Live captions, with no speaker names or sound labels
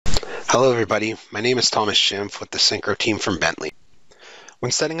Hello everybody, my name is Thomas Schimpf with the SYNCHRO team from Bentley.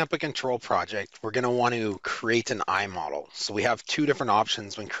 When setting up a control project, we're going to want to create an iModel. So we have two different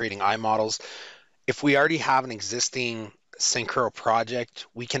options when creating iModels. If we already have an existing SYNCHRO project,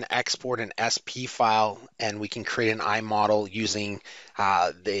 we can export an SP file and we can create an iModel using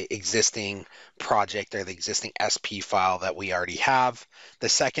the existing project or the existing SP file that we already have. The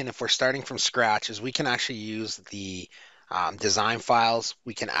second, if we're starting from scratch, is we can actually use the design files.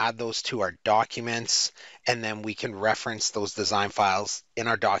 We can add those to our documents, and then we can reference those design files in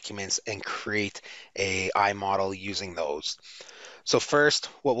our documents and create a iModel using those. So first,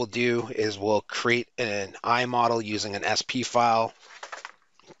 what we'll do is we'll create an iModel using an SP file,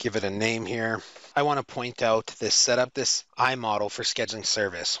 give it a name here. I want to point out this, set up this iModel for scheduling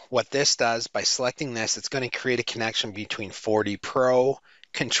service. What this does, by selecting this, it's going to create a connection between 4D Pro,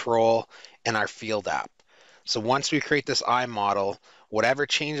 Control, and our field app. So once we create this iModel, whatever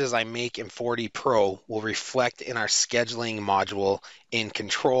changes I make in 4D Pro will reflect in our scheduling module in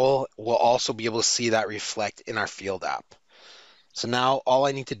Control. We'll also be able to see that reflect in our field app. So now all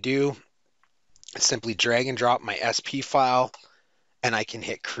I need to do is simply drag and drop my SP file and I can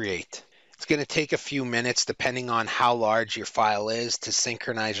hit create. It's going to take a few minutes depending on how large your file is to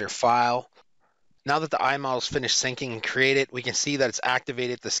synchronize your file. Now that the iModel is finished syncing and created, we can see that it's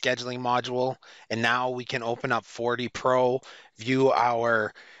activated the scheduling module, and now we can open up 4D Pro, view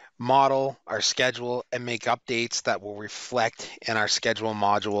our model, our schedule, and make updates that will reflect in our schedule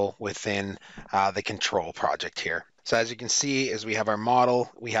module within the control project here. So as you can see, as we have our model,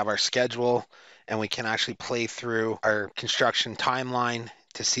 we have our schedule, and we can actually play through our construction timeline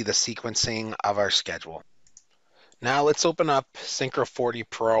to see the sequencing of our schedule. Now let's open up SYNCHRO 4D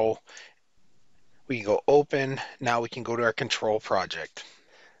Pro. We can go open. Now we can go to our control project.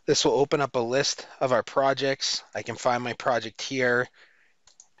 This will open up a list of our projects. I can find my project here.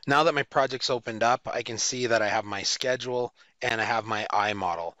 Now that my project's opened up, I can see that I have my schedule and I have my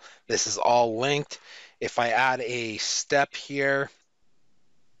iModel. This is all linked. If I add a step here,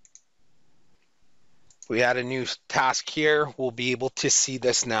 we add a new task here, we'll be able to see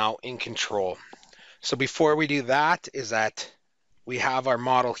this now in control. So before we do that, is that we have our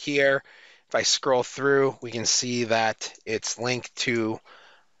model here. If I scroll through, we can see that it's linked to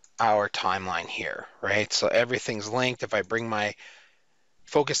our timeline here, right? So everything's linked. If I bring my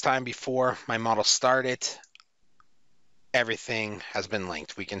focus time before my model started, everything has been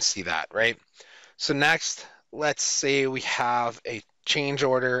linked. We can see that, right? So next, let's say we have a change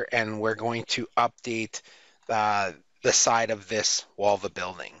order and we're going to update the side of this wall of the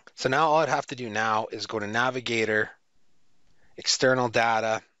building. So now all I'd have to do now is go to Navigator, External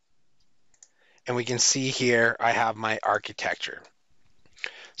Data, and we can see here I have my architecture.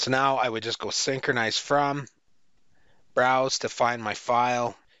 So now I would just go synchronize from, browse to find my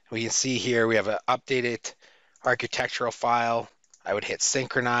file. We can see here we have an updated architectural file. I would hit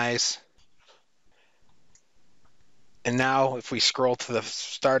synchronize. And now if we scroll to the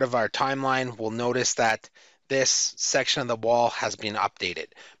start of our timeline, we'll notice that this section of the wall has been updated.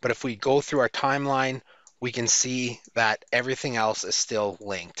 But if we go through our timeline, we can see that everything else is still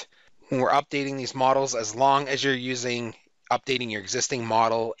linked. When we're updating these models, as long as you're updating your existing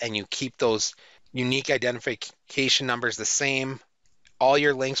model and you keep those unique identification numbers the same, all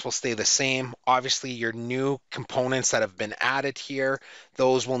your links will stay the same. Obviously, your new components that have been added here,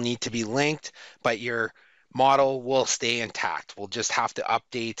 those will need to be linked, but your model will stay intact. We'll just have to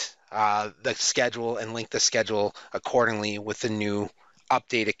update the schedule and link the schedule accordingly with the new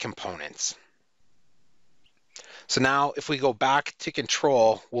updated components. So now if we go back to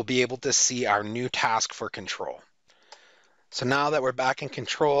control, we'll be able to see our new task for control. So now that we're back in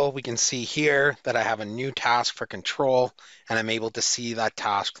control, we can see here that I have a new task for control, and I'm able to see that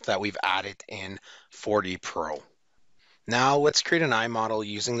task that we've added in 4D Pro. Now let's create an iModel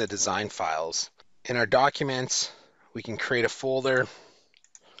using the design files. In our documents, we can create a folder,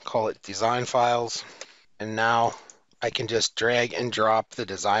 call it design files, and now I can just drag and drop the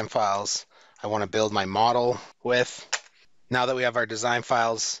design files I want to build my model with. Now that we have our design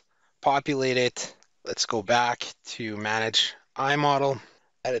files populated, let's go back to manage iModel,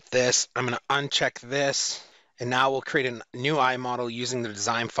 edit this. I'm going to uncheck this, and now we'll create a new iModel using the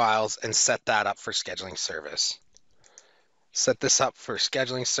design files and set that up for scheduling service. Set this up for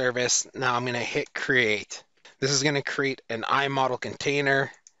scheduling service. Now I'm going to hit create. This is going to create an iModel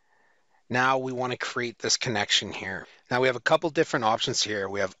container. Now we want to create this connection here. Now we have a couple different options here.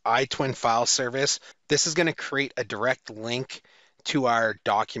 We have iTwin file service. This is going to create a direct link to our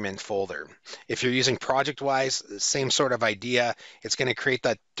document folder. If you're using ProjectWise, same sort of idea. It's going to create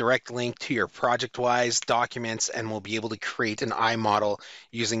that direct link to your ProjectWise documents, and we'll be able to create an iModel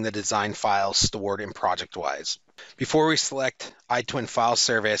using the design files stored in ProjectWise. Before we select iTwin File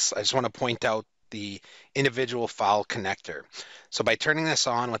Service, I just want to point out the individual file connector. So by turning this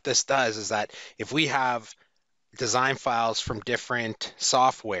on, what this does is that if we have design files from different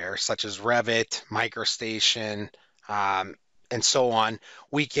software, such as Revit, MicroStation, and so on,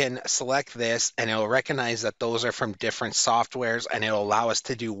 we can select this and it'll recognize that those are from different softwares, and it'll allow us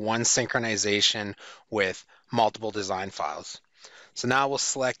to do one synchronization with multiple design files. So now we'll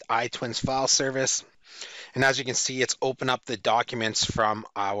select iTwin's file service. And as you can see, it's open up the documents from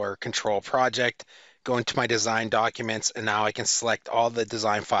our control project, go into my design documents, and now I can select all the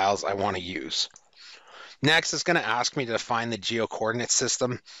design files I want to use. Next, it's going to ask me to define the geocoordinate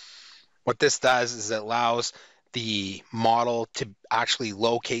system. What this does is it allows the model to actually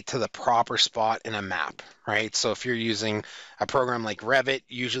locate to the proper spot in a map, right? So if you're using a program like Revit,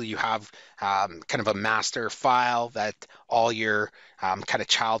 usually you have kind of a master file that all your kind of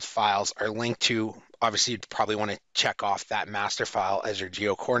child files are linked to. Obviously, you'd probably want to check off that master file as your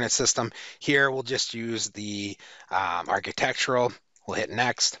geocoordinate system. Here, we'll just use the architectural. We'll hit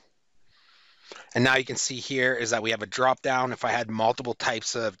next. And now you can see here is that we have a drop down. If I had multiple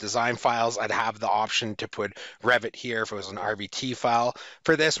types of design files, I'd have the option to put Revit here if it was an RVT file.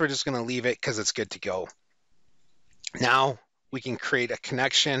 For this, we're just going to leave it because it's good to go. Now we can create a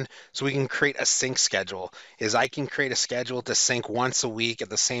connection, so we can create a sync schedule. I can create a schedule to sync once a week at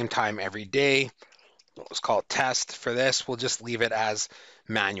the same time every day. Let's call it test. For this, we'll just leave it as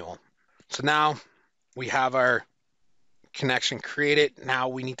manual. So now we have our connection created. Now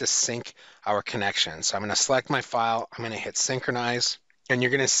we need to sync our connection. So I'm going to select my file. I'm going to hit synchronize, and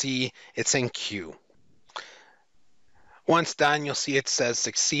you're going to see it's in queue. Once done, you'll see it says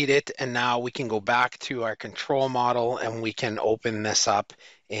succeeded, and now we can go back to our control model and we can open this up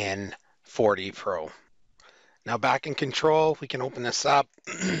in 4D Pro. Now back in control, we can open this up,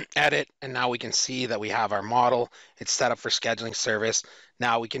 edit, and now we can see that we have our model. It's set up for scheduling service.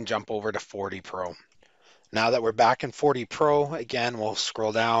 Now we can jump over to 4D Pro. Now that we're back in 4D Pro, again, we'll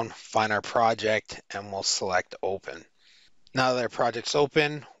scroll down, find our project, and we'll select open. Now that our project's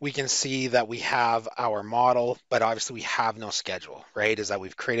open, we can see that we have our model, but obviously we have no schedule, right? Is that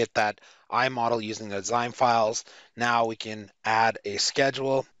we've created that iModel using the design files. Now we can add a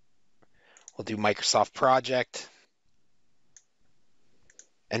schedule. We'll do Microsoft Project.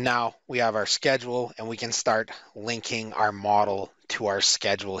 And now we have our schedule, and we can start linking our model to our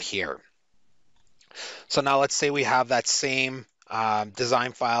schedule here. So now let's say we have that same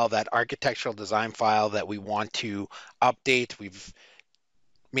design file, that architectural design file that we want to update. We've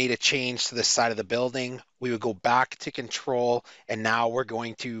made a change to the side of the building. We would go back to control, and now we're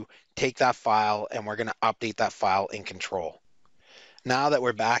going to take that file and we're going to update that file in control. Now that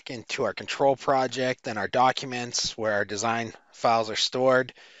we're back into our control project and our documents where our design files are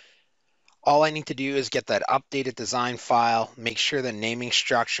stored, all I need to do is get that updated design file, make sure the naming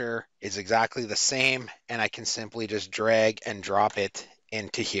structure is exactly the same, and I can simply just drag and drop it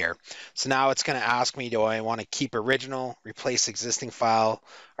into here. So now it's going to ask me, do I want to keep original, replace existing file,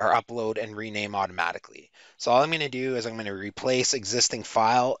 or upload and rename automatically? So all I'm going to do is I'm going to replace existing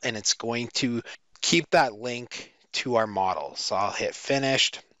file, and it's going to keep that link to our model. So I'll hit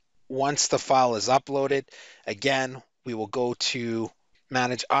finished. Once the file is uploaded, again, we will go to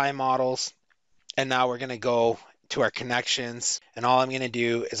Manage iModels, and now we're going to go to our connections, and all I'm going to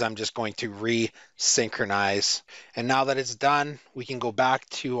do is I'm just going to re-synchronize. And now that it's done, we can go back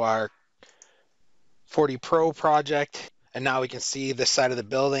to our 4D Pro project, and now we can see this side of the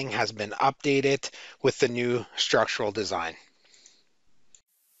building has been updated with the new structural design.